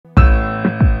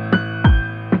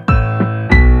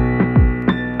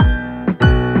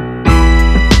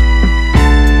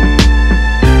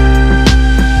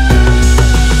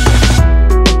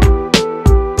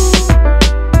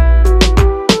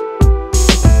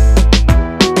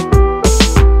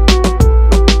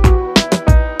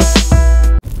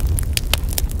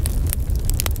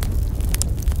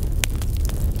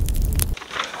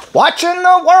Watching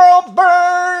the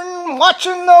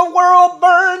world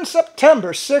burn,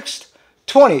 September 6th,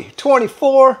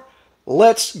 2024.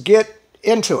 Let's get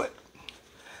into it.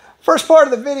 First part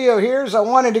of the video here is I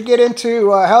wanted to get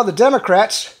into how the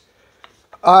Democrats,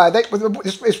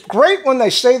 it's great when they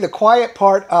say the quiet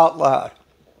part out loud.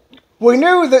 We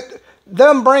knew that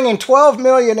them bringing 12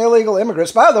 million illegal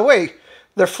immigrants, by the way,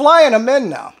 they're flying them in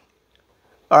now.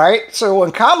 All right, so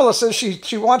when Kamala says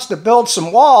she wants to build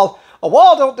some wall, a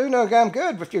wall don't do no damn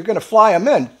good if you're going to fly them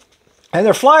in. And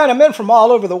they're flying them in from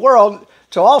all over the world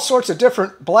to all sorts of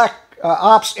different black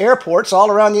ops airports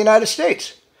all around the United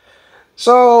States.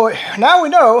 So now we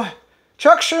know,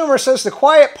 Chuck Schumer says the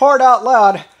quiet part out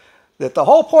loud, that the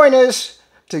whole point is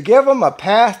to give them a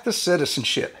path to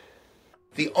citizenship.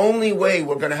 The only way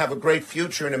we're going to have a great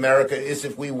future in America is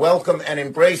if we welcome and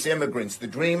embrace immigrants, the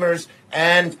dreamers,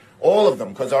 and all of them,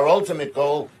 because our ultimate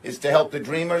goal is to help the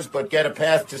dreamers, but get a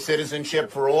path to citizenship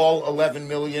for all 11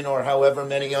 million or however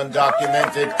many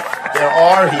undocumented there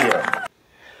are here.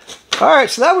 All right,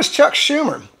 so that was Chuck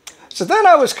Schumer. So then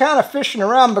I was kind of fishing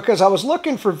around because I was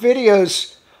looking for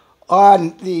videos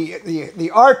on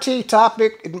the RT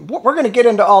topic. And we're going to get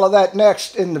into all of that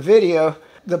next in the video,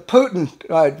 the Putin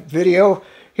video,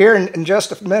 here in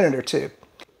just a minute or two.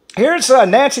 Here's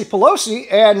Nancy Pelosi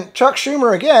and Chuck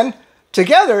Schumer again,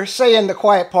 together saying the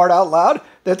quiet part out loud,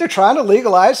 that they're trying to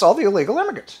legalize all the illegal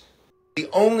immigrants. The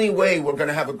only way we're going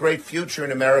to have a great future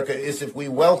in America is if we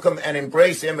welcome and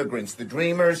embrace immigrants, the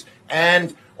dreamers,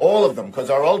 and all of them, because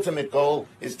our ultimate goal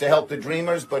is to help the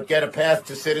dreamers, but get a path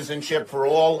to citizenship for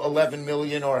all 11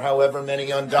 million or however many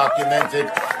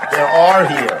undocumented there are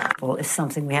here. Well, it's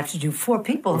something we have to do for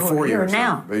people who are here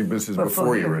now. This is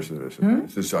before your residency.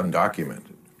 This is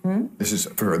undocumented. This is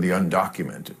for the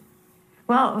undocumented.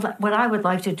 Well, what I would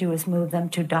like to do is move them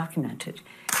to documented.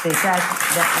 The fact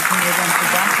that we can move them to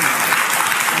documented.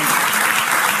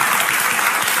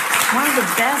 One of the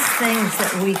best things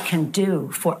that we can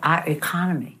do for our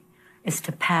economy is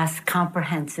to pass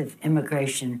comprehensive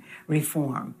immigration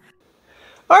reform.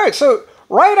 All right, so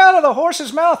right out of the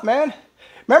horse's mouth, man.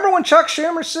 Remember when Chuck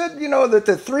Schumer said, you know, that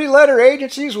the three-letter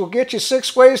agencies will get you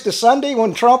 6 ways to Sunday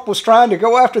when Trump was trying to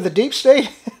go after the deep state?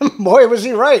 Boy, was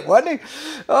he right, wasn't he?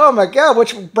 Oh, my God,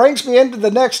 which brings me into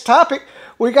the next topic.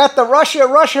 We got the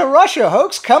Russia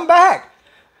hoax come back.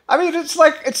 I mean, it's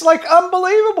like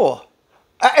unbelievable.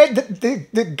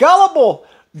 The gullible,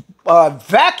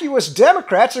 vacuous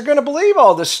Democrats are going to believe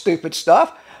all this stupid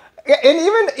stuff.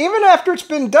 And even after it's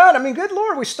been done, I mean, good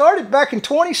Lord, we started back in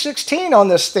 2016 on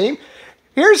this theme.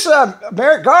 Here's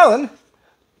Merrick Garland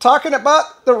talking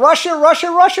about the Russia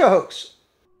hoax.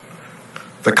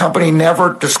 The company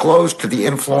never disclosed to the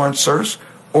influencers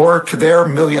or to their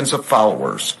millions of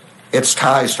followers its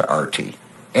ties to RT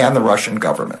and the Russian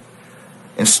government.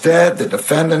 Instead, the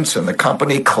defendants and the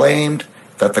company claimed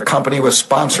that the company was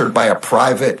sponsored by a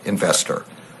private investor.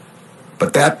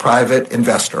 But that private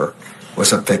investor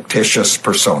was a fictitious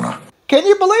persona. Can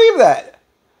you believe that?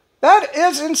 That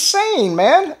is insane,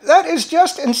 man. That is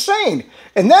just insane.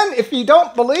 And then if you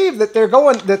don't believe that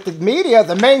that the media,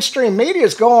 the mainstream media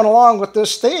is going along with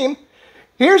this theme,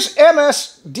 here's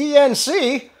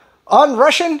MSDNC on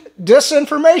Russian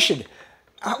disinformation.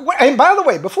 And by the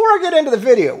way, before I get into the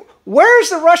video,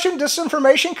 where's the Russian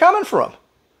disinformation coming from?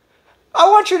 I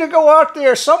want you to go out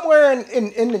there somewhere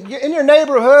in your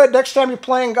neighborhood, next time you're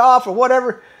playing golf or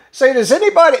whatever, say, does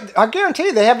anybody, I guarantee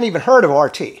you they haven't even heard of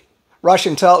RT,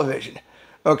 Russian television,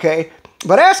 okay?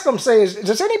 But ask them, say,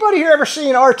 does anybody here ever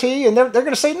seen RT? And they're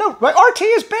going to say, no, RT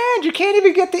is banned. You can't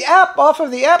even get the app off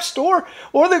of the App Store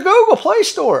or the Google Play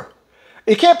Store.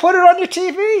 You can't put it on your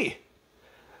TV.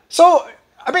 So,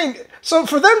 I mean, so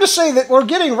for them to say that we're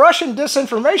getting Russian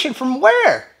disinformation from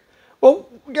where? Well,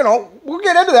 you know, we'll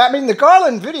get into that. I mean, the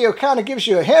Garland video kind of gives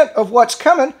you a hint of what's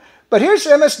coming, but here's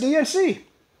MSDNC.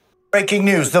 Breaking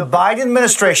news, the Biden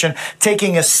administration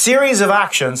taking a series of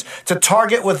actions to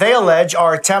target what they allege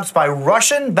are attempts by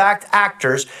Russian-backed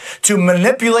actors to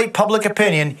manipulate public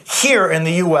opinion here in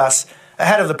the U.S.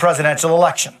 ahead of the presidential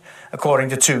election, according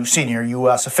to 2 senior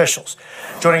U.S. officials.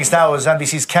 Joining us now is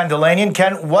NBC's Ken Delaney.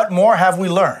 Ken, what more have we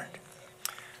learned?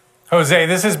 Jose,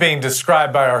 this is being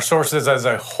described by our sources as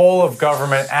a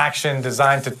whole-of-government action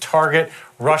designed to target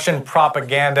Russian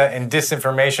propaganda and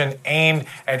disinformation aimed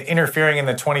at interfering in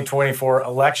the 2024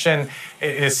 election.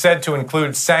 It is said to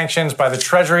include sanctions by the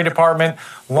Treasury Department,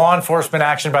 law enforcement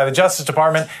action by the Justice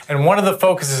Department, and one of the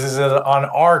focuses is on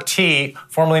RT,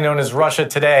 formerly known as Russia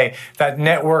Today, that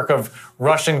network of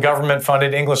Russian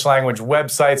government-funded English-language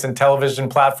websites and television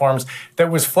platforms that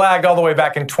was flagged all the way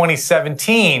back in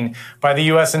 2017 by the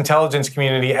U.S. intelligence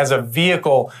community as a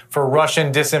vehicle for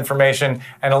Russian disinformation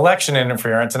and election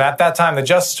interference. And at that time, the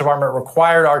Justice Department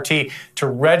required RT to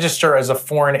register as a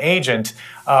foreign agent.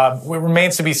 It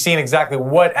remains to be seen exactly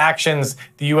what actions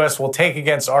the U.S. will take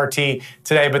against RT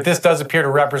today, but this does appear to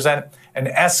represent an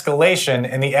escalation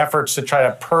in the efforts to try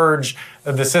to purge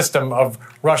the system of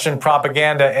Russian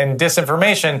propaganda and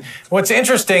disinformation. What's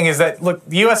interesting is that, look,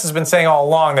 the U.S. has been saying all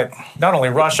along that not only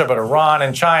Russia, but Iran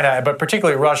and China, but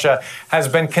particularly Russia, has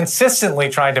been consistently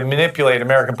trying to manipulate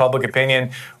American public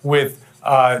opinion with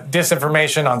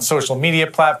disinformation on social media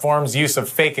platforms, use of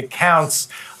fake accounts,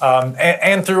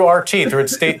 and through RT, through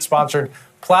its state-sponsored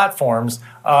platforms,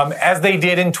 as they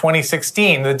did in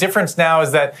 2016. The difference now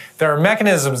is that there are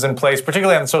mechanisms in place,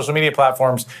 particularly on social media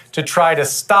platforms, to try to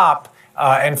stop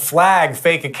and flag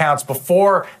fake accounts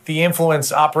before the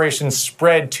influence operations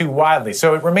spread too widely.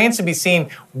 So it remains to be seen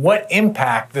what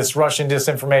impact this Russian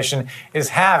disinformation is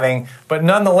having. But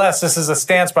nonetheless, this is a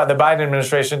stance by the Biden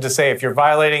administration to say if you're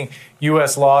violating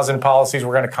U.S. laws and policies,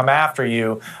 we're going to come after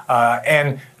you.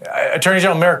 And Attorney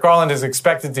General Merrick Garland is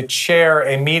expected to chair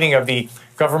a meeting of the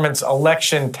government's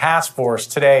election task force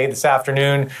today, this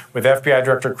afternoon, with FBI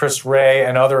Director Chris Wray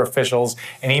and other officials,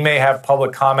 and he may have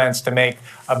public comments to make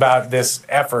about this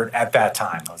effort at that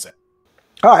time, Jose.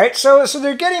 All right, so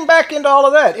they're getting back into all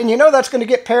of that, and you know that's going to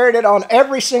get parroted on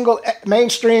every single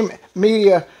mainstream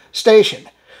media station.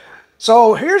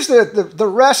 So here's the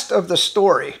rest of the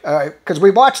story, because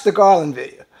we watched the Garland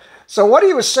video. So what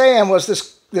he was saying was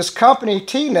this company,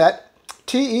 TNET,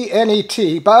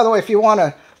 T-E-N-E-T, by the way, if you want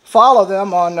to follow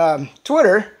them on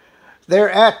Twitter, they're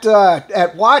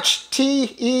at Watch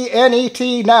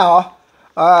TENET now.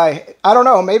 I don't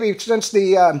know, maybe since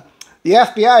the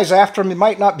FBI is after them, it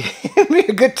might not be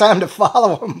a good time to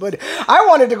follow them. But I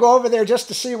wanted to go over there just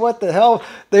to see what the hell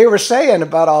they were saying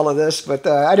about all of this, but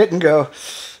I didn't go.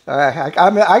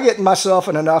 I get myself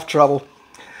in enough trouble.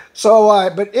 So,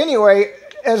 but anyway,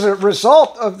 as a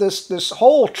result of this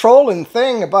whole trolling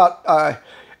thing about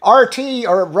RT,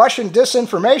 or Russian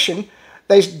disinformation,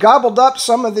 they gobbled up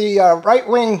some of the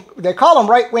right-wing, they call them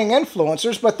right-wing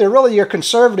influencers, but they're really your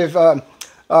conservative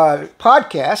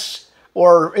podcasts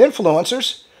or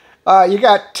influencers. You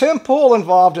got Tim Pool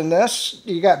involved in this.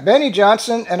 You got Benny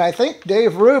Johnson and I think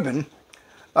Dave Rubin,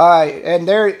 and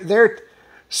they're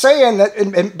saying that.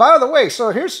 And by the way,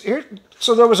 so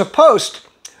so there was a post.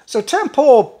 So Tim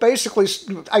Pool basically,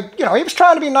 he was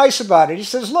trying to be nice about it. He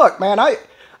says, "Look, man, I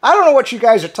don't know what you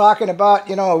guys are talking about.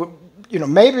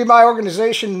 Maybe my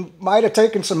organization might have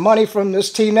taken some money from this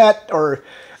TNET, or,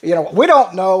 we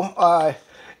don't know."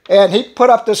 And he put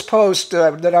up this post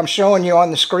that I'm showing you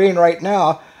on the screen right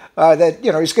now, that,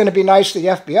 he's going to be nice to the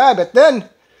FBI. But then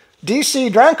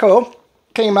DC Dranko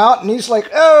came out and he's like,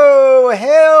 "Oh,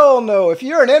 hell no. If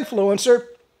you're an influencer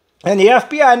and the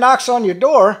FBI knocks on your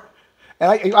door,"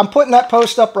 and I'm putting that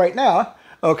post up right now,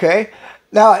 okay?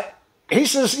 Now, he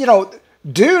says,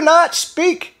 do not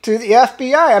speak to the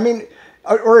FBI. I mean,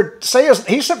 or say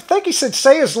he said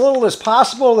say as little as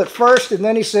possible at first, and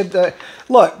then he said,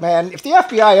 "Look, man, if the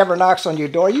FBI ever knocks on your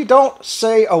door, you don't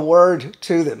say a word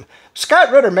to them."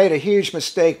 Scott Ritter made a huge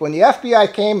mistake when the FBI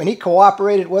came and he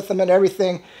cooperated with them and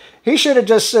everything. He should have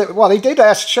just said, well, he did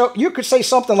ask. You could say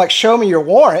something like, "Show me your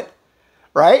warrant,"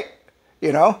 right?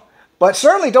 But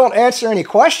certainly don't answer any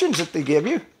questions that they give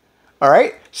you. All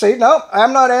right? Say, "No,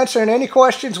 I'm not answering any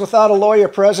questions without a lawyer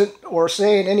present or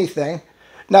saying anything."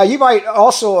 Now, you might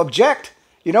also object,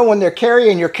 when they're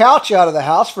carrying your couch out of the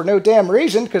house for no damn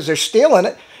reason because they're stealing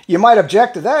it. You might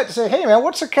object to that and say, "Hey, man,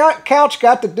 what's the couch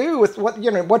got to do with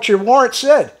what your warrant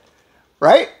said?"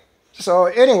 Right? So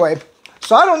anyway,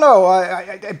 I don't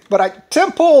know. But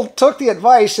Tim Pool took the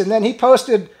advice, and then he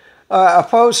posted a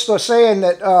post saying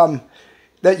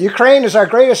that Ukraine is our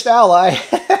greatest ally.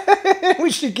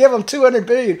 We should give them $200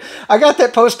 billion. I got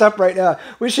that post up right now.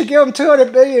 We should give them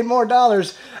 $200 billion more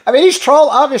dollars. I mean, he's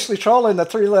obviously trolling the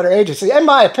three-letter agency, in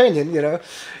my opinion,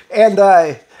 And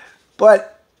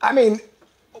but I mean,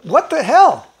 what the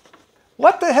hell?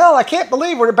 What the hell? I can't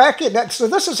believe we're back in that. So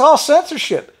this is all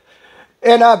censorship.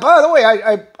 And by the way,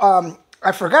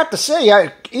 I forgot to say,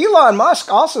 Elon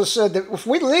Musk also said that if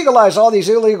we legalize all these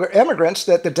illegal immigrants,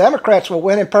 that the Democrats will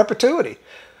win in perpetuity.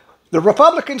 The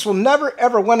Republicans will never,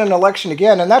 ever win an election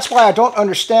again, and that's why I don't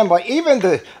understand why even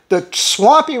the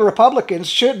swampy Republicans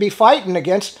should be fighting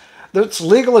against this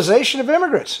legalization of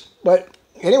immigrants. But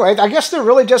anyway, I guess they're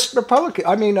really just Democrats.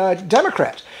 I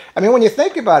mean, when you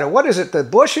think about it, what is it? The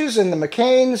Bushes and the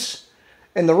McCains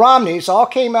and the Romneys all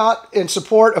came out in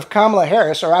support of Kamala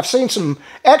Harris, or I've seen some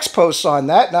X posts on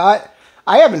that. Now,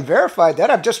 I haven't verified that.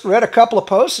 I've just read a couple of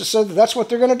posts that said that that's what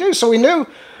they're going to do. So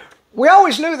we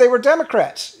always knew they were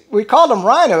Democrats. We called them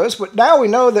rhinos, but now we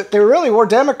know that they really were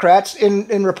Democrats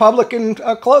in Republican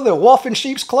clothing, wolf in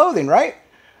sheep's clothing, right?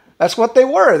 That's what they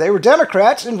were. They were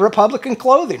Democrats in Republican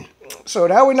clothing. So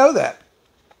now we know that.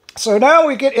 So now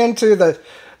we get into the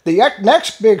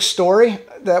next big story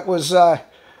that was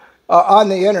on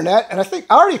the internet. And I think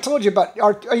I already told you about,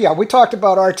 we talked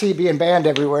about RT being banned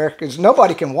everywhere because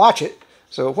nobody can watch it.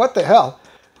 So what the hell?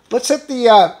 Let's hit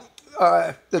the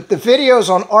videos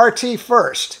on RT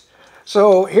first.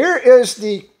 So here is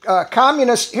the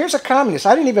communist. Here's a communist.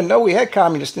 I didn't even know we had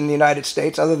communists in the United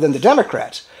States other than the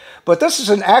Democrats. But this is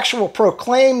an actual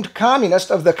proclaimed communist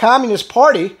of the Communist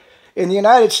Party in the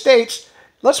United States.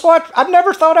 Let's watch. I've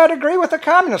never thought I'd agree with a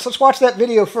communist. Let's watch that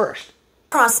video first.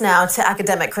 Cross now to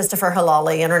academic Christopher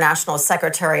Halali, International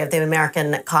Secretary of the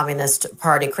American Communist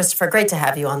Party. Christopher, great to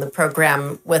have you on the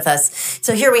program with us.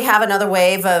 So here we have another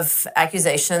wave of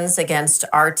accusations against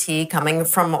RT coming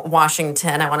from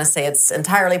Washington. I want to say it's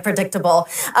entirely predictable.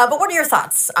 But what are your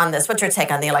thoughts on this? What's your take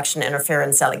on the election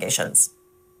interference allegations?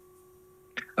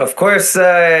 Of course,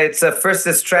 it's first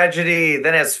as tragedy,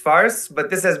 then as farce, but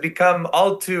this has become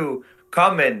all too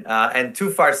common and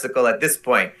too farcical at this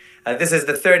point. This is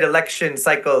the third election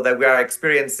cycle that we are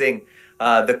experiencing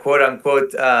the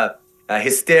quote-unquote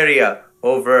hysteria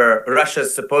over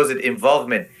Russia's supposed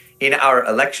involvement in our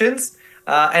elections.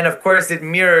 And of course, it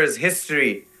mirrors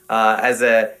history. As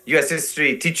a U.S.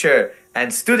 history teacher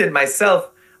and student myself,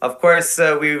 of course,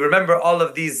 we remember all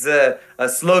of these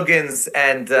slogans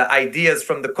and ideas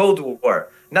from the Cold War.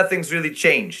 Nothing's really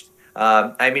changed.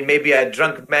 Maybe a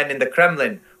drunk man in the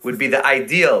Kremlin would be the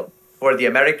ideal for the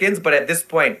Americans, but at this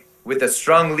point, with a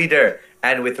strong leader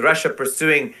and with Russia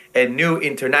pursuing a new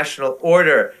international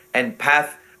order and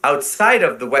path outside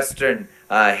of the Western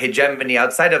hegemony,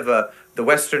 outside of the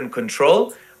Western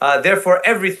control. Therefore,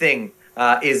 everything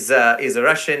is a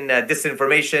Russian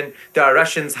disinformation. There are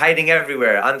Russians hiding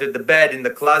everywhere, under the bed, in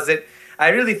the closet. I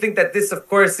really think that this, of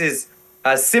course, is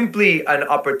simply an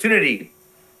opportunity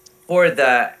for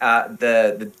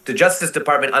the Justice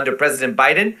Department under President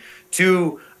Biden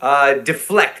to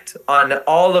deflect on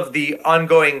all of the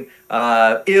ongoing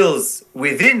ills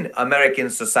within American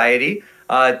society,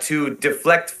 to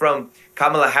deflect from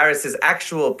Kamala Harris's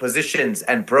actual positions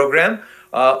and program,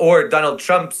 or Donald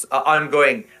Trump's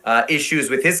ongoing issues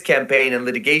with his campaign and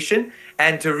litigation,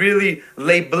 and to really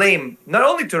lay blame not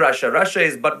only to Russia. Russia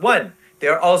is but one.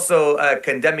 They're also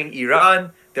condemning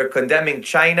Iran. They're condemning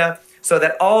China. So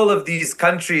that all of these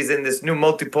countries in this new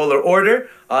multipolar order,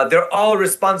 they're all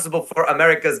responsible for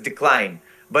America's decline.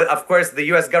 But of course, the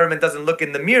U.S. government doesn't look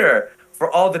in the mirror for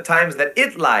all the times that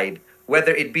it lied,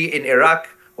 whether it be in Iraq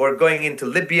or going into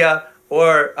Libya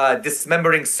or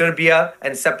dismembering Serbia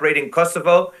and separating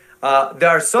Kosovo. There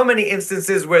are so many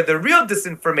instances where the real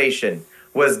disinformation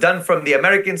was done from the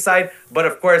American side. But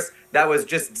of course, that was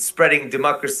just spreading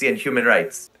democracy and human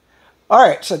rights. All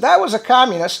right, so that was a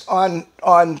communist on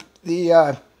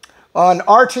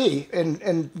RT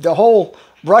and the whole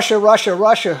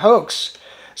Russia hoax.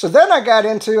 So then I got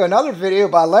into another video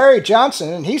by Larry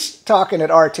Johnson, and he's talking at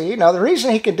RT. Now, the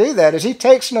reason he can do that is he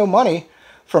takes no money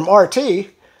from RT.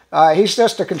 He's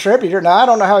just a contributor. Now, I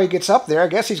don't know how he gets up there. I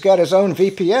guess he's got his own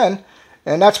VPN,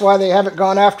 and that's why they haven't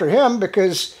gone after him,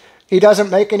 because he doesn't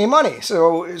make any money.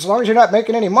 So as long as you're not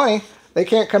making any money, they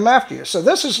can't come after you. So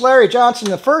this is Larry Johnson,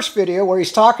 the first video where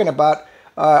he's talking about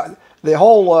the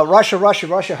whole Russia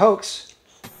hoax.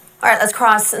 All right, let's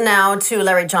cross now to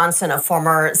Larry Johnson, a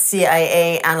former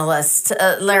CIA analyst.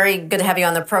 Larry, good to have you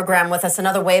on the program with us.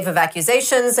 Another wave of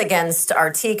accusations against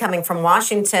RT coming from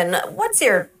Washington. What's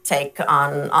your take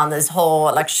on this whole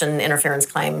election interference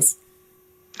claims?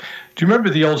 Do you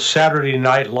remember the old Saturday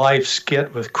Night Live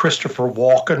skit with Christopher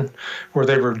Walken, where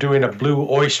they were doing a blue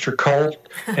oyster cult,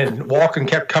 and Walken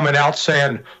kept coming out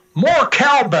saying, "More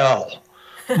cowbell,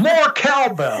 more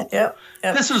cowbell." Yep.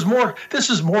 This is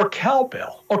more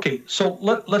cowbell. Okay, so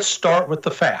let's start with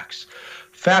the facts.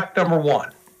 Fact number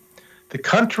one: the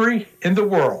country in the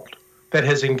world that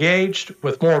has engaged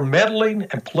with more meddling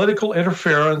and political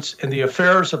interference in the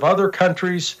affairs of other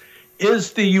countries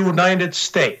is the United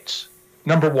States.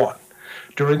 Number one.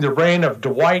 during the reign of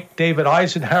Dwight David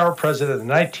Eisenhower, president in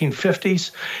the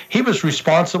 1950s. He was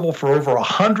responsible for over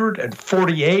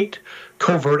 148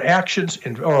 covert actions,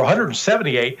 or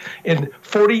 178 in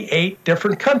 48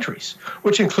 different countries,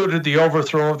 which included the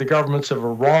overthrow of the governments of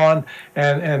Iran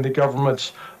and the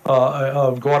governments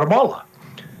of Guatemala.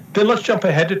 Then let's jump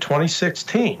ahead to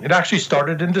 2016. It actually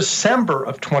started in December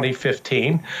of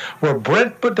 2015, where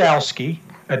Brent Budowski,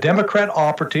 a Democrat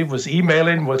operative, was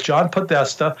emailing with John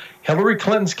Podesta, Hillary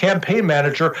Clinton's campaign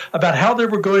manager, about how they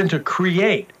were going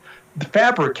to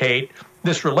fabricate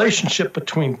this relationship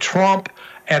between Trump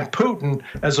and Putin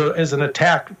as an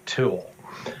attack tool.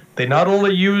 They not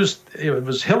only used, it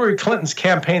was Hillary Clinton's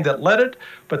campaign that led it,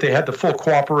 but they had the full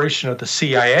cooperation of the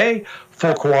CIA,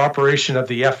 full cooperation of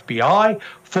the FBI,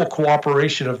 full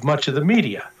cooperation of much of the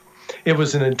media. It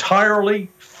was an entirely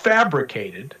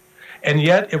fabricated, and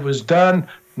yet it was done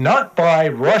not by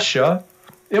Russia,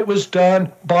 it was done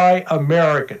by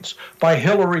Americans, by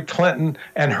Hillary Clinton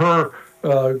and her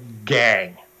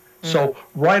gang. So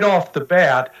right off the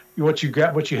bat, what you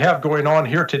have going on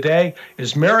here today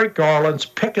is Merrick Garland's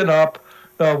picking up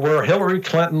where Hillary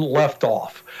Clinton left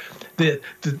off.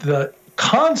 The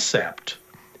concept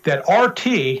that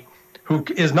RT, who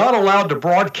is not allowed to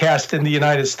broadcast in the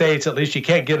United States, at least you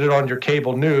can't get it on your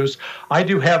cable news. I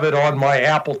do have it on my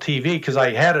Apple TV because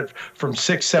I had it from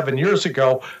 6-7 years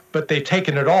ago, but they've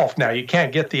taken it off now. You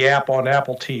can't get the app on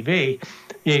Apple TV.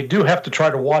 You do have to try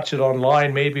to watch it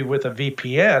online, maybe with a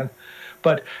VPN.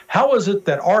 But how is it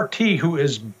that RT, who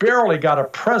has barely got a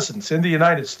presence in the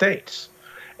United States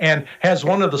and has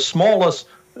one of the smallest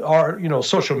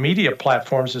social media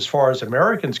platforms as far as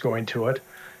Americans going to it,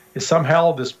 is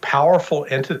somehow this powerful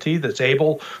entity that's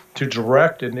able to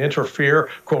direct and interfere,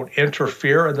 quote,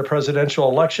 interfere in the presidential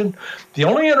election? The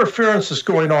only interference that's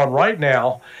going on right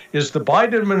now is the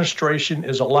Biden administration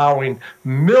is allowing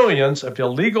millions of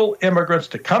illegal immigrants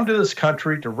to come to this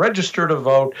country to register to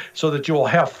vote so that you will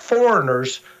have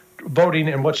foreigners voting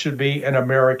in what should be an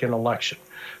American election.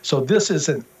 So this is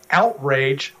an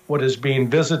outrage, what is being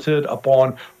visited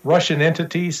upon Russian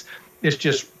entities. It's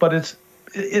just, but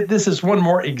this is one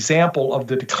more example of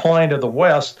the decline of the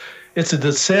West. It's a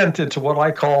descent into what I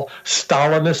call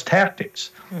Stalinist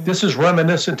tactics. This is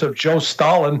reminiscent of Joe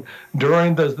Stalin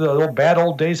during the bad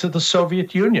old days of the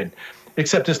Soviet Union,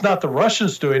 except it's not the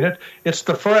Russians doing it, it's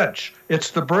the French,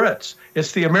 it's the Brits,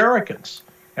 it's the Americans,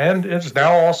 and it's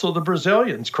now also the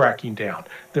Brazilians cracking down.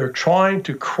 They're trying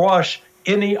to crush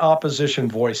any opposition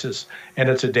voices, and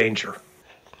it's a danger.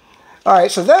 All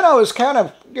right, so then I was kind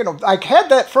of, I had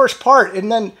that first part,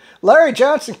 and then Larry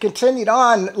Johnson continued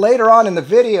on later on in the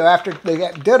video after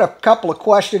they did a couple of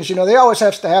questions. They always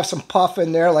have to have some puff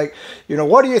in there, like,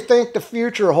 what do you think the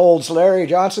future holds, Larry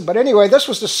Johnson? But anyway, this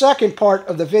was the second part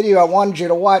of the video I wanted you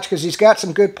to watch because he's got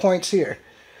some good points here.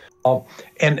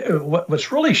 And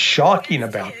what's really shocking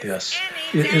about this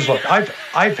is look,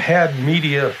 I've had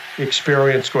media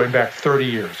experience going back 30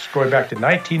 years, going back to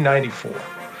 1994.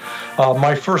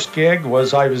 My first gig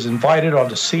was I was invited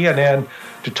onto CNN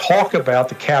to talk about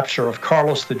the capture of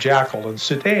Carlos the Jackal in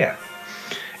Sudan.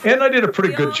 And I did a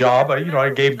pretty good job. I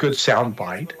gave good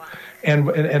soundbite.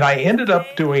 And I ended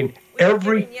up doing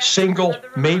every single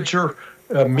major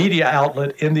media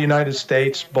outlet in the United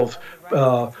States, both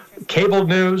cable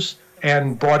news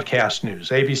and broadcast news,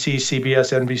 ABC,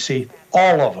 CBS, NBC,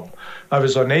 all of them. I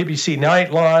was on ABC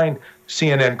Nightline,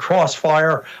 CNN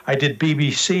Crossfire, I did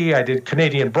BBC, I did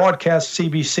Canadian Broadcast,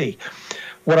 CBC.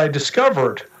 What I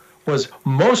discovered was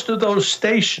most of those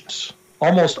stations,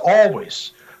 almost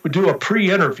always, would do a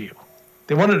pre-interview.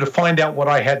 They wanted to find out what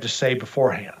I had to say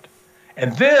beforehand.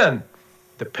 And then,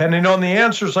 depending on the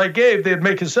answers I gave, they'd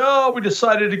make us, we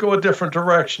decided to go a different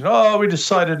direction. We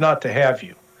decided not to have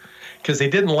you. Because they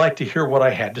didn't like to hear what I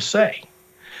had to say.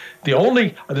 There's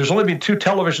only been 2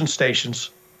 television stations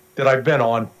that I've been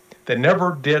on that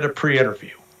never did a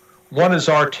pre-interview. One is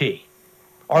RT.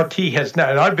 RT has now,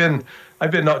 and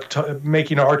I've been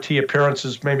making RT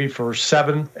appearances maybe for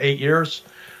 7-8 years.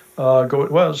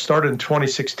 It started in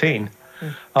 2016.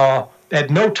 At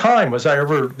no time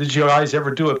did you guys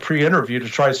ever do a pre-interview to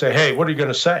try to say, hey, what are you going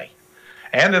to say?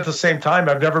 And at the same time,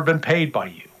 I've never been paid by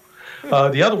you.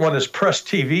 The other one is Press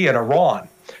TV in Iran.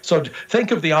 So think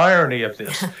of the irony of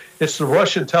this. It's the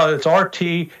Russian, it's RT,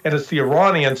 and it's the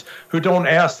Iranians who don't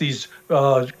ask these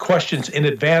questions in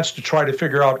advance to try to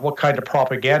figure out what kind of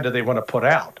propaganda they want to put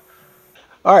out.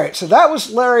 All right, so that was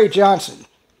Larry Johnson.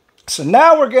 So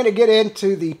now we're going to get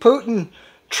into the Putin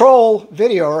troll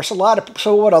video, or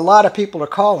what a lot of people are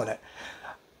calling it.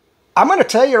 I'm going to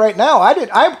tell you right now,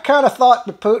 I kind of thought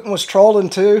that Putin was trolling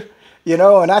too. You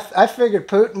know, and I figured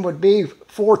Putin would be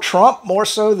for Trump more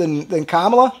so than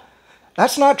Kamala.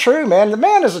 That's not true, man. The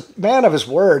man is a man of his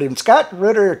word. And Scott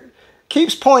Ritter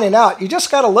keeps pointing out, you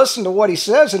just got to listen to what he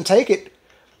says and take it,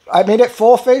 I mean, at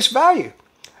full face value.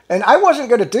 And I wasn't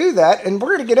going to do that, and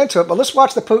we're going to get into it, but let's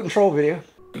watch the Putin troll video.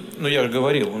 Ну, я же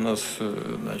говорил, у нас,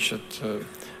 значит,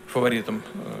 фаворитом,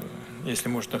 если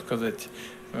можно сказать,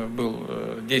 был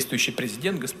действующий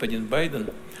президент, господин Байден.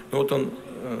 Ну, вот он,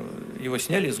 его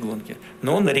сняли из гонки,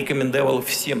 но он рекомендовал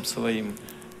всем своим,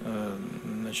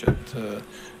 значит,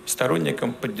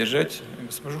 сторонникам поддержать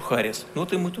госпожу Харрис. Ну,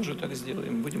 вот и мы тоже так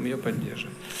сделаем, будем ее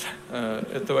поддерживать.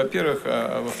 Это, во-первых,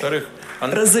 а во-вторых...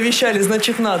 Раззавещали,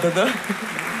 значит, надо, да?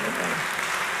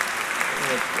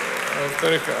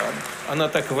 Во-вторых, она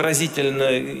так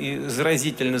выразительно и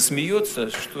заразительно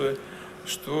смеется,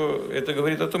 что это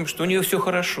говорит о том, что у нее все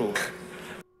хорошо.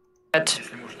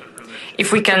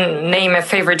 If we can name a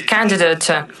favorite candidate,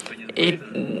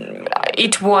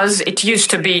 it used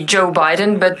to be Joe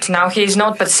Biden, but now he is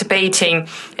not participating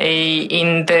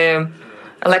in the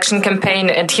election campaign,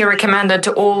 and he recommended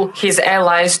all his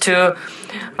allies to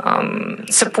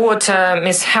support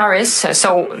Ms. Harris.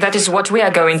 So that is what we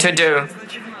are going to do.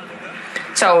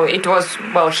 So it was,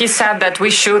 well, he said that we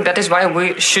should, that is why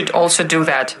we should also do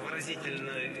that.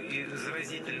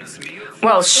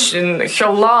 Well, her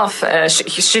laugh,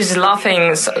 she's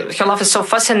laughing, her laugh is so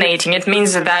fascinating. It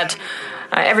means that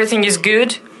everything is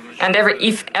good, and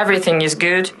if everything is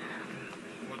good,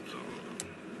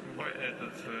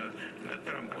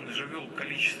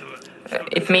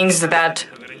 it means that,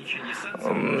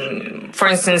 for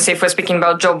instance, if we're speaking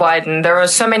about Joe Biden, there are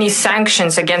so many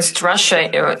sanctions against Russia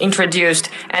introduced,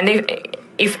 and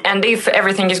if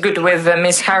everything is good with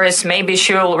Ms. Harris, maybe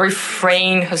she'll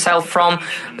refrain herself from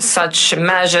such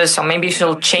measures, or maybe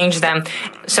she'll change them.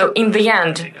 So in the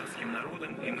end,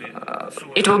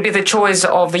 it will be the choice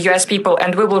of the U.S. people,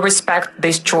 and we will respect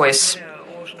this choice.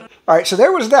 All right, so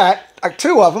there was that, like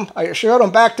two of them. I showed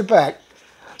them back to back.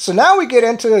 So now we get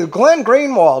into Glenn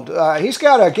Greenwald. He's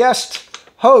got a guest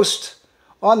host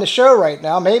on the show right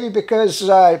now, maybe because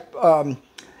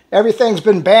everything's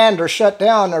been banned or shut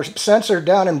down or censored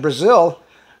down in Brazil.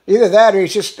 Either that or he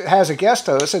just has a guest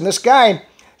host. And this guy,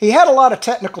 he had a lot of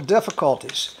technical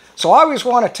difficulties. So I always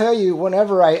want to tell you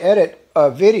whenever I edit a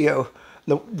video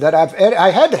that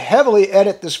I had to heavily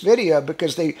edit this video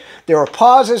because there were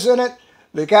pauses in it.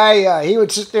 The guy, he would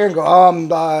sit there and go,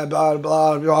 blah, blah,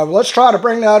 blah, blah. Let's try to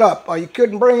bring that up. You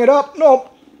couldn't bring it up? Nope.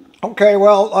 Okay,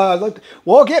 well,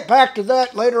 we'll get back to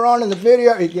that later on in the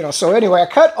video. You know, so anyway, I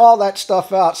cut all that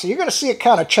stuff out. So you're going to see it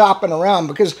kind of chopping around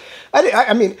because,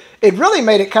 I mean, it really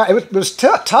made it it was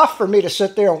tough for me to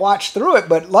sit there and watch through it.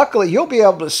 But luckily, you'll be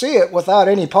able to see it without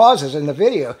any pauses in the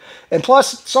video. And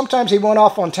plus, sometimes he went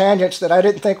off on tangents that I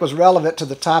didn't think was relevant to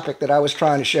the topic that I was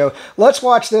trying to show. Let's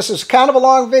watch this. It's kind of a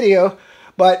long video,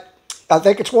 but I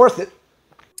think it's worth it.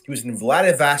 He was in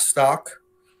Vladivostok.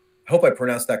 I hope I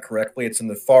pronounced that correctly. It's in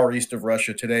the far east of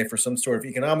Russia today for some sort of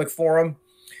economic forum.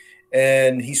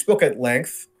 And he spoke at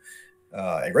length,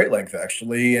 at great length,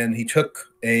 actually. And he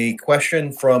took a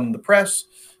question from the press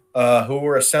who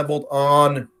were assembled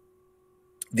on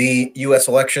the U.S.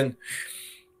 election.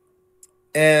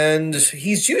 And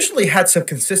he's usually had some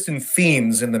consistent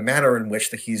themes in the manner in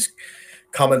which that he's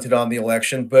commented on the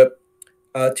election. But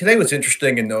today was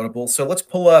interesting and notable. So let's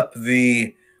pull up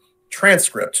the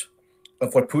transcript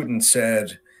of what Putin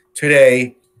said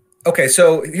today. Okay,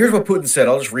 so here's what Putin said.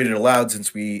 I'll just read it aloud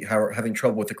since we are having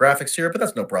trouble with the graphics here, but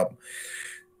that's no problem.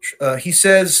 He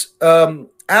says,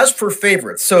 as for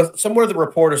favorites, so some of the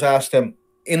reporters asked him,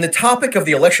 in the topic of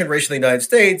the election race in the United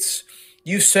States,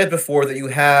 you said before that you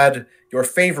had your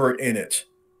favorite in it,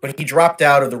 but he dropped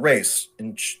out of the race.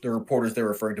 And the reporters, they're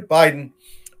referring to Biden.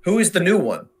 Who is the new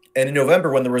one? And in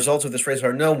November, when the results of this race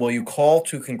are known, will you call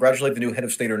to congratulate the new head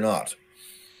of state or not?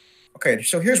 Okay,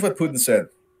 so here's what Putin said.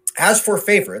 As for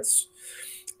favorites,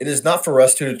 it is not for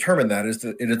us to determine that.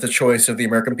 It is the choice of the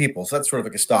American people. So that's sort of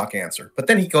like a stock answer. But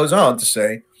then he goes on to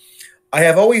say, I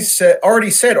have already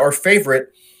said our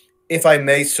favorite, if I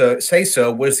may say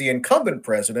so, was the incumbent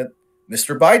president,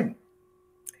 Mr. Biden.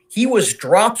 He was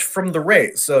dropped from the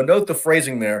race. So note the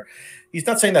phrasing there. He's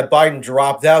not saying that Biden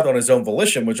dropped out on his own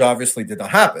volition, which obviously did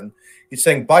not happen. He's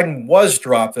saying Biden was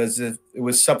dropped as if it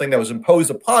was something that was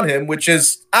imposed upon him, which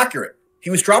is accurate. He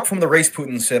was dropped from the race,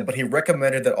 Putin said, but he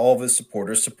recommended that all of his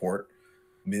supporters support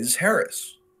Ms.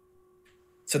 Harris.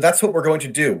 So that's what we're going to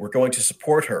do. We're going to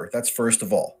support her. That's first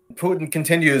of all. Putin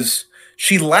continues,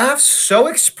 she laughs so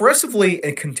expressively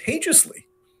and contagiously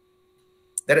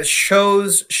that it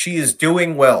shows she is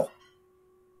doing well.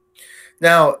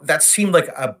 Now, that seemed like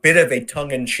a bit of a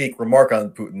tongue-in-cheek remark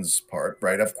on Putin's part,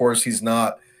 right? Of course, he's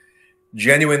not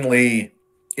genuinely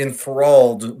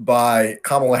enthralled by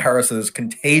Kamala Harris's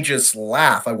contagious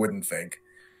laugh, I wouldn't think.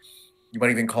 You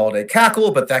might even call it a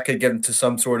cackle, but that could get into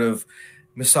some sort of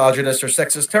misogynist or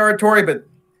sexist territory, but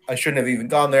I shouldn't have even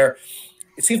gone there.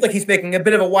 It seems like he's making a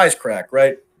bit of a wisecrack,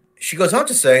 right? She goes on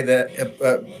to say that,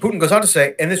 Putin goes on to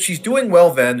say, and if she's doing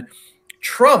well then,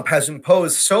 Trump has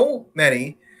imposed so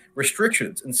many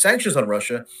restrictions and sanctions on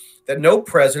Russia that no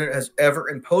president has ever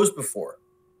imposed before.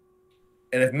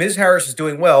 And if Ms. Harris is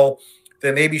doing well,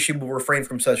 then maybe she will refrain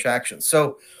from such actions.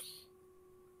 So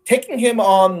taking him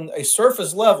on a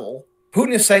surface level,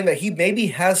 Putin is saying that he maybe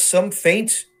has some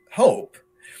faint hope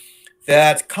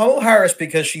that Kamala Harris,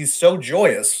 because she's so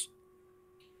joyous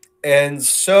and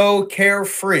so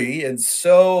carefree and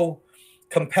so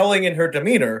compelling in her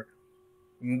demeanor,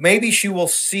 maybe she will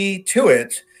see to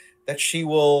it that she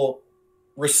will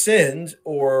rescind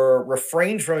or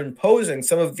refrain from imposing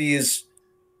some of these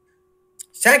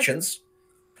sanctions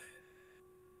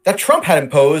that Trump had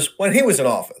imposed when he was in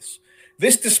office.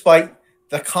 This despite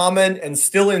the common and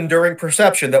still enduring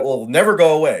perception that will never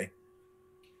go away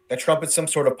that Trump is some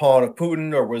sort of pawn of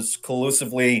Putin or was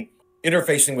collusively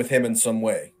interfacing with him in some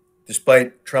way,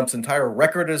 despite Trump's entire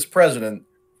record as president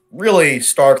really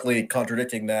starkly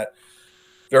contradicting that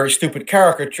very stupid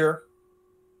caricature.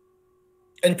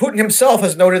 And Putin himself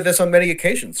has noted this on many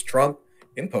occasions. Trump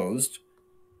imposed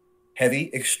heavy,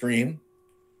 extreme,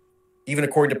 even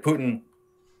according to Putin,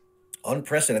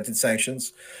 unprecedented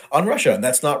sanctions on Russia, and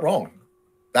that's not wrong.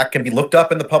 That can be looked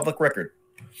up in the public record.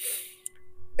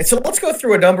 And so let's go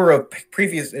through a number of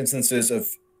previous instances of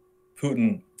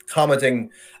Putin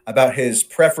commenting about his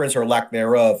preference or lack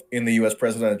thereof in the U.S.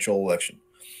 presidential election.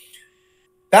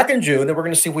 Back in June, and we're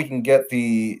going to see if we can get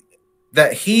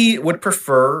that he would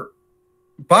prefer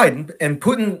Biden, and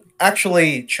Putin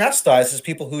actually chastises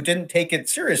people who didn't take it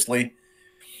seriously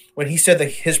when he said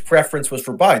that his preference was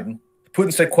for Biden.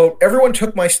 Putin said, quote, "Everyone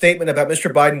took my statement about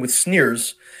Mr. Biden with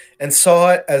sneers and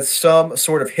saw it as some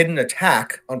sort of hidden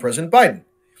attack on President Biden.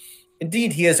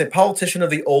 Indeed, he is a politician of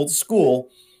the old school,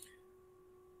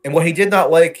 and what he did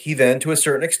not like, he then, to a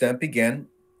certain extent, began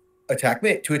to attack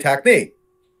me.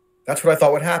 That's what I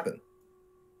thought would happen.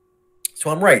 So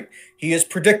I'm right. He is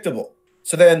predictable."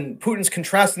 So then Putin's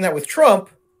contrasting that with Trump,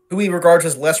 who he regards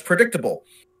as less predictable,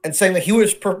 and saying that he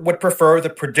would prefer the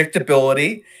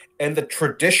predictability and the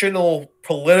traditional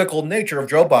political nature of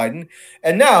Joe Biden.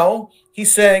 And now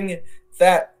he's saying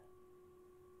that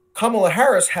Kamala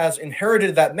Harris has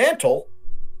inherited that mantle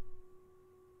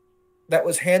that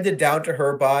was handed down to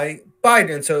her by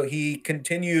Biden. And so he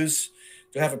continues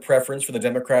to have a preference for the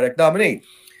Democratic nominee.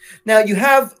 Now, you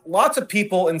have lots of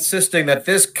people insisting that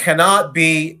this cannot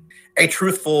be a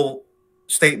truthful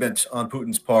statement on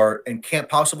Putin's part and can't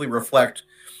possibly reflect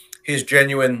his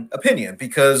genuine opinion,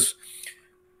 because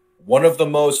one of the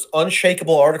most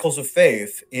unshakable articles of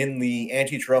faith in the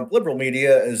anti-Trump liberal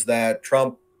media is that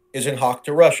Trump is in hock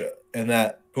to Russia, and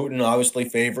that Putin obviously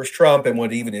favors Trump and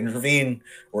would even intervene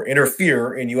or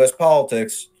interfere in U.S.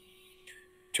 politics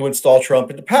to install Trump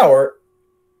into power.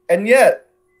 And yet,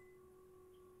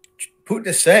 Putin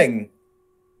is saying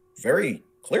very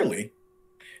clearly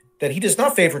that he does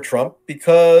not favor Trump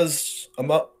because,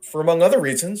 among other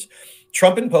reasons,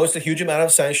 Trump imposed a huge amount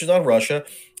of sanctions on Russia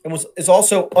and is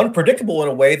also unpredictable in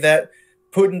a way that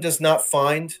Putin does not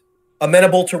find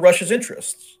amenable to Russia's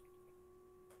interests.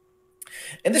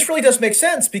 And this really does make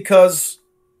sense because,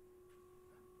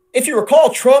 if you recall,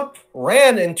 Trump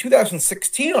ran in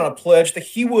 2016 on a pledge that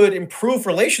he would improve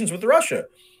relations with Russia.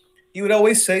 He would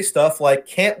always say stuff like,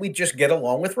 "Can't we just get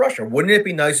along with Russia? Wouldn't it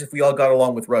be nice if we all got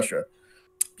along with Russia?"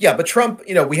 Yeah, but Trump,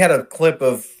 we had a clip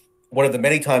of one of the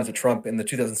many times that Trump in the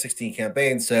 2016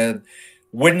 campaign said,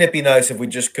 "Wouldn't it be nice if we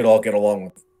just could all get along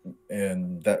with,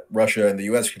 and that Russia and the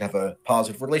U.S. could have a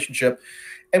positive relationship?"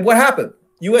 And what happened?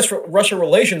 U.S.-Russia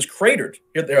relations cratered.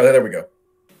 There we go.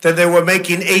 That they were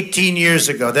making 18 years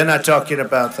ago. They're not talking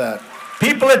about that.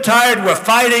 People are tired. We're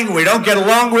fighting. We don't get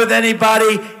along with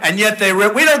anybody. And yet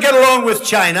we don't get along with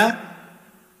China,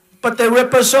 but they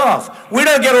rip us off. We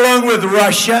don't get along with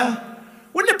Russia.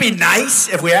 Wouldn't it be nice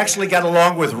if we actually got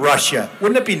along with Russia?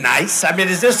 Wouldn't it be nice? I mean,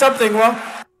 is there something wrong?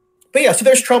 But yeah, so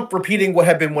there's Trump repeating what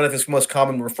had been one of his most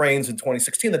common refrains in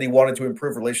 2016, that he wanted to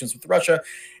improve relations with Russia,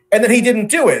 and then he didn't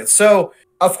do it. So,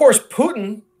 of course,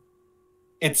 Putin,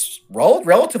 it's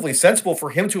relatively sensible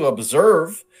for him to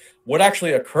observe what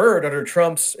actually occurred under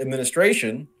Trump's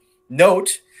administration.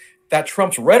 Note that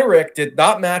Trump's rhetoric did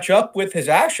not match up with his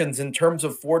actions in terms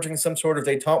of forging some sort of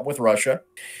détente with Russia,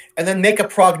 and then make a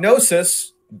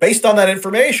prognosis based on that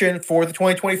information for the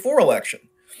 2024 election.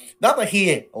 Not that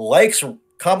he likes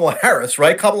Kamala Harris,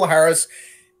 right? Kamala Harris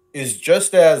is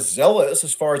just as zealous,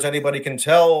 as far as anybody can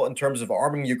tell, in terms of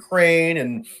arming Ukraine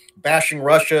and bashing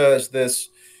Russia as this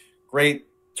great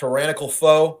tyrannical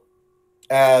foe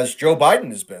as Joe Biden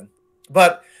has been.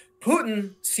 But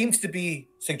Putin seems to be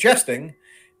suggesting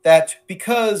that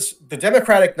because the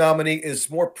Democratic nominee is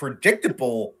more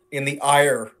predictable in the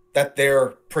ire that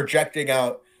they're projecting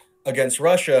out against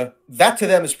Russia, that to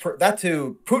them is that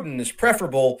to Putin is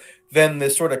preferable than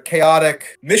this sort of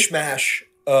chaotic mishmash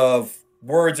of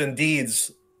words and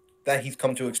deeds that he's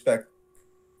come to expect,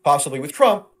 possibly with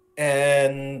Trump.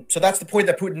 And so that's the point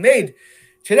that Putin made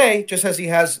today, just as he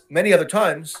has many other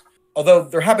times. Although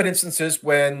there have been instances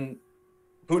when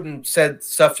Putin said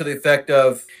stuff to the effect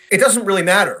of, it doesn't really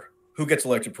matter who gets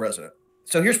elected president.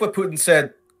 So here's what Putin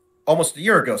said almost a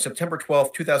year ago, September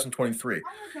 12th, 2023.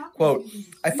 Quote,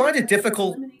 I find it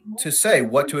difficult to say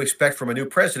what to expect from a new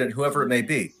president, whoever it may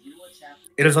be.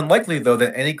 It is unlikely, though,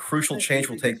 that any crucial change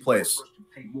will take place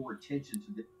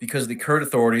because the current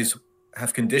authorities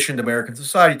have conditioned American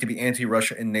society to be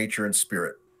anti-Russia in nature and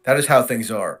spirit. That is how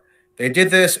things are. They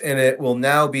did this, and it will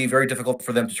now be very difficult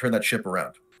for them to turn that ship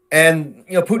around. And,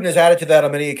 Putin has added to that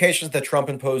on many occasions that Trump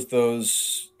imposed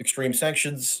those extreme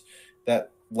sanctions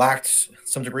that lacked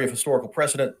some degree of historical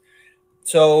precedent.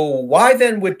 So why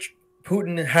then would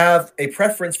Putin have a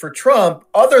preference for Trump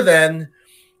other than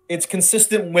it's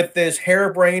consistent with this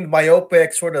harebrained,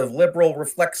 myopic, sort of liberal,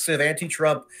 reflexive,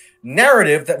 anti-Trump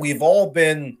narrative that we've all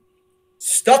been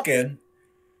stuck in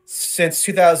since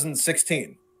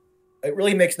 2016? It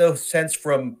really makes no sense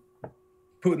from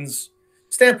Putin's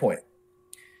standpoint.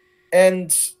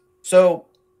 And so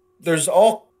there's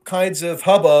all kinds of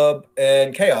hubbub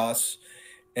and chaos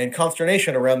and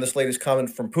consternation around this latest comment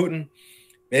from Putin.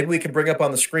 Maybe we can bring up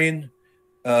on the screen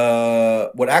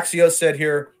what Axios said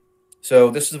here.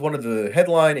 So this is one of the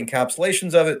headline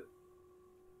encapsulations of it.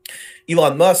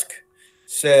 Elon Musk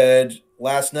said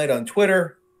last night on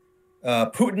Twitter,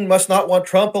 Putin must not want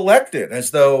Trump elected,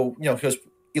 as though, because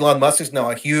Elon Musk is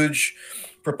now a huge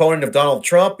proponent of Donald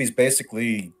Trump. He's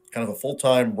basically kind of a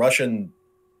full-time Russian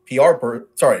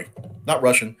not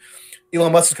Russian.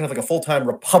 Elon Musk is kind of like a full-time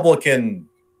Republican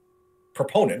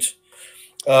proponent.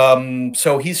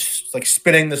 So he's like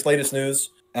spinning this latest news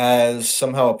as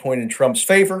somehow a point in Trump's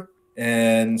favor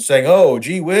and saying, oh,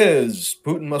 gee whiz,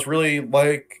 Putin must really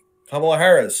like Kamala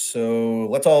Harris. So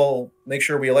let's all make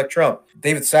sure we elect Trump.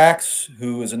 David Sachs,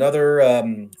 who is another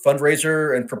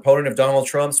fundraiser and proponent of Donald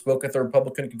Trump, spoke at the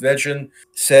Republican convention,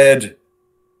 said,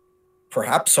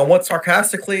 perhaps somewhat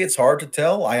sarcastically, it's hard to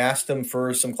tell. I asked him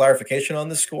for some clarification on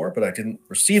this score, but I didn't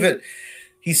receive it.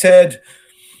 He said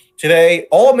today,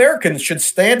 all Americans should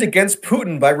stand against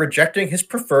Putin by rejecting his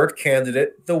preferred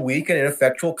candidate, the weak and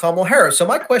ineffectual Kamala Harris. So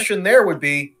my question there would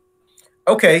be,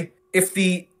 okay, if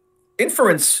the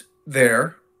inference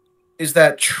there is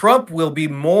that Trump will be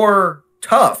more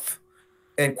tough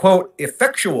and, quote,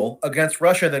 effectual against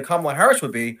Russia than Kamala Harris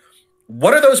would be,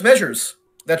 what are those measures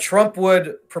that Trump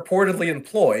would purportedly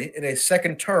employ in a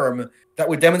second term that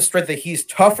would demonstrate that he's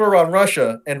tougher on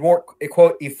Russia and more,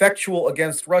 quote, effectual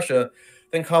against Russia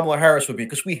than Kamala Harris would be?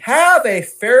 Because we have a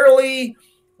fairly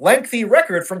lengthy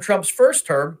record from Trump's first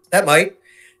term that might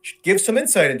give some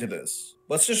insight into this.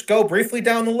 Let's just go briefly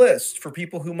down the list for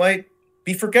people who might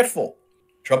be forgetful.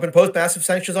 Trump imposed massive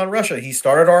sanctions on Russia. He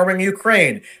started arming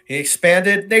Ukraine. He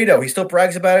expanded NATO. He still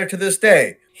brags about it to this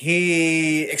day.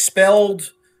 He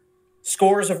expelled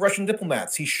scores of Russian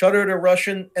diplomats. He shuttered a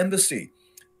Russian embassy.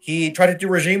 He tried to do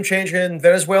regime change in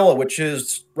Venezuela, which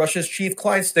is Russia's chief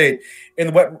client state in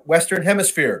the Western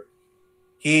Hemisphere.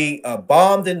 He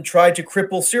bombed and tried to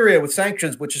cripple Syria with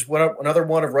sanctions, which is another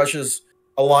one of Russia's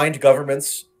aligned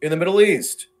governments in the Middle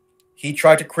East. He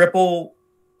tried to cripple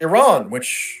Iran,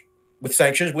 with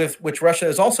sanctions, which Russia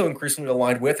is also increasingly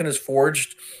aligned with and has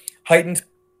forged heightened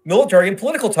military and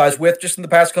political ties with just in the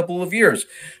past couple of years.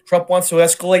 Trump wants to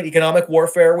escalate economic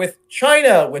warfare with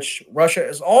China, which Russia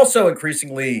is also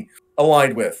increasingly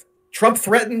aligned with. Trump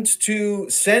threatened to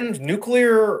send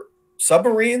nuclear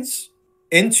submarines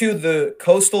into the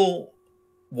coastal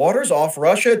waters off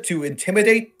Russia to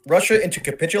intimidate Russia into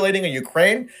capitulating in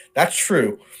Ukraine. That's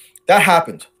true. That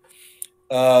happened.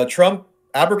 Trump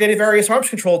abrogated various arms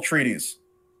control treaties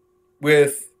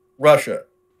with Russia.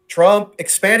 Trump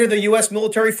expanded the U.S.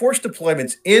 military force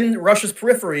deployments in Russia's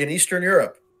periphery in Eastern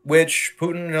Europe, which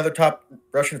Putin and other top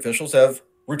Russian officials have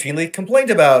routinely complained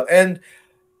about. And,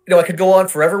 I could go on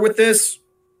forever with this,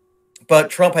 but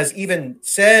Trump has even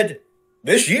said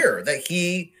this year that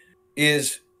he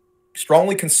is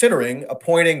strongly considering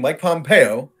appointing Mike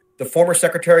Pompeo, the former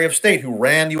Secretary of State who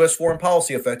ran U.S. foreign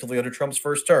policy effectively under Trump's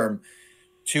first term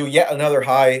to yet another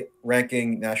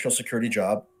high-ranking national security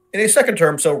job in a second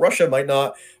term, so Russia might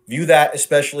not view that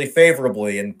especially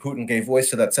favorably, and Putin gave voice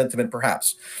to that sentiment,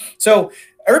 perhaps. So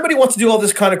everybody wants to do all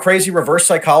this kind of crazy reverse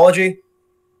psychology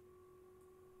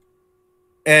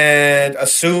and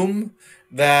assume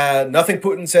that nothing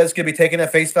Putin says can be taken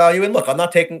at face value. And look, I'm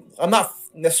not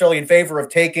necessarily in favor of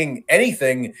taking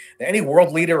anything that any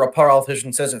world leader or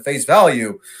politician says at face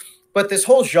value, but this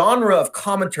whole genre of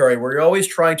commentary where you're always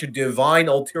trying to divine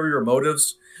ulterior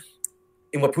motives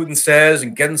in what Putin says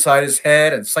and get inside his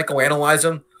head and psychoanalyze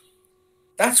him,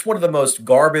 that's one of the most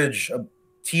garbage,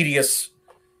 tedious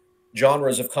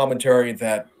genres of commentary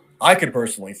that I could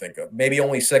personally think of. Maybe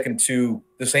only second to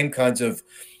the same kinds of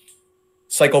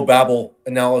psychobabble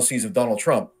analyses of Donald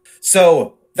Trump.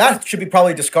 So that should be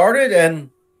probably discarded, and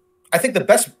I think the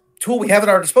best tool we have at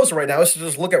our disposal right now is to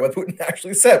just look at what Putin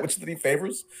actually said, which is that he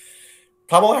favors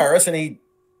Kamala Harris and he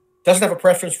doesn't have a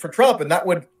preference for Trump, and that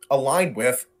would align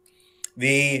with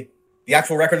the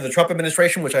actual record of the Trump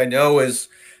administration, which I know is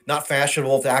not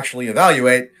fashionable to actually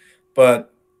evaluate,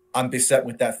 but I'm beset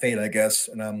with that fate, I guess,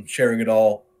 and I'm sharing it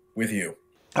all with you.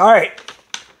 All right.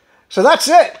 So that's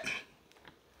it.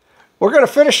 We're going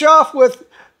to finish off with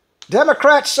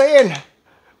Democrats saying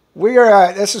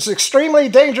this is extremely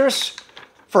dangerous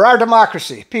for our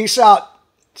democracy. Peace out.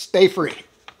 Stay free.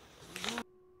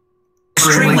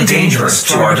 Extremely dangerous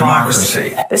to our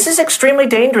democracy. This is extremely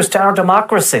dangerous to our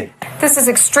democracy. This is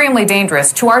extremely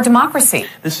dangerous to our democracy.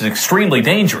 This is extremely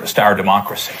dangerous to our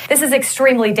democracy. This is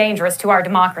extremely dangerous to our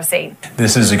democracy.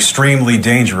 This is extremely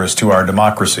dangerous to our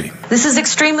democracy. This is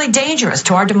extremely dangerous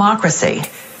to our democracy.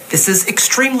 This is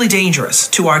extremely dangerous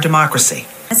to our democracy.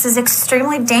 This is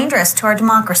extremely dangerous to our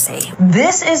democracy.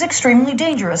 This is extremely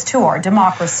dangerous to our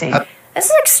democracy. This is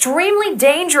extremely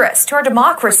dangerous to our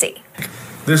democracy.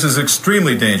 This is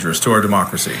extremely dangerous to our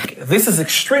democracy. This is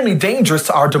extremely dangerous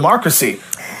to our democracy.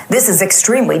 This is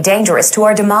extremely dangerous to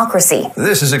our democracy.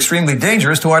 This is extremely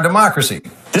dangerous to our democracy.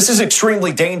 This is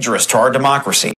extremely dangerous to our democracy.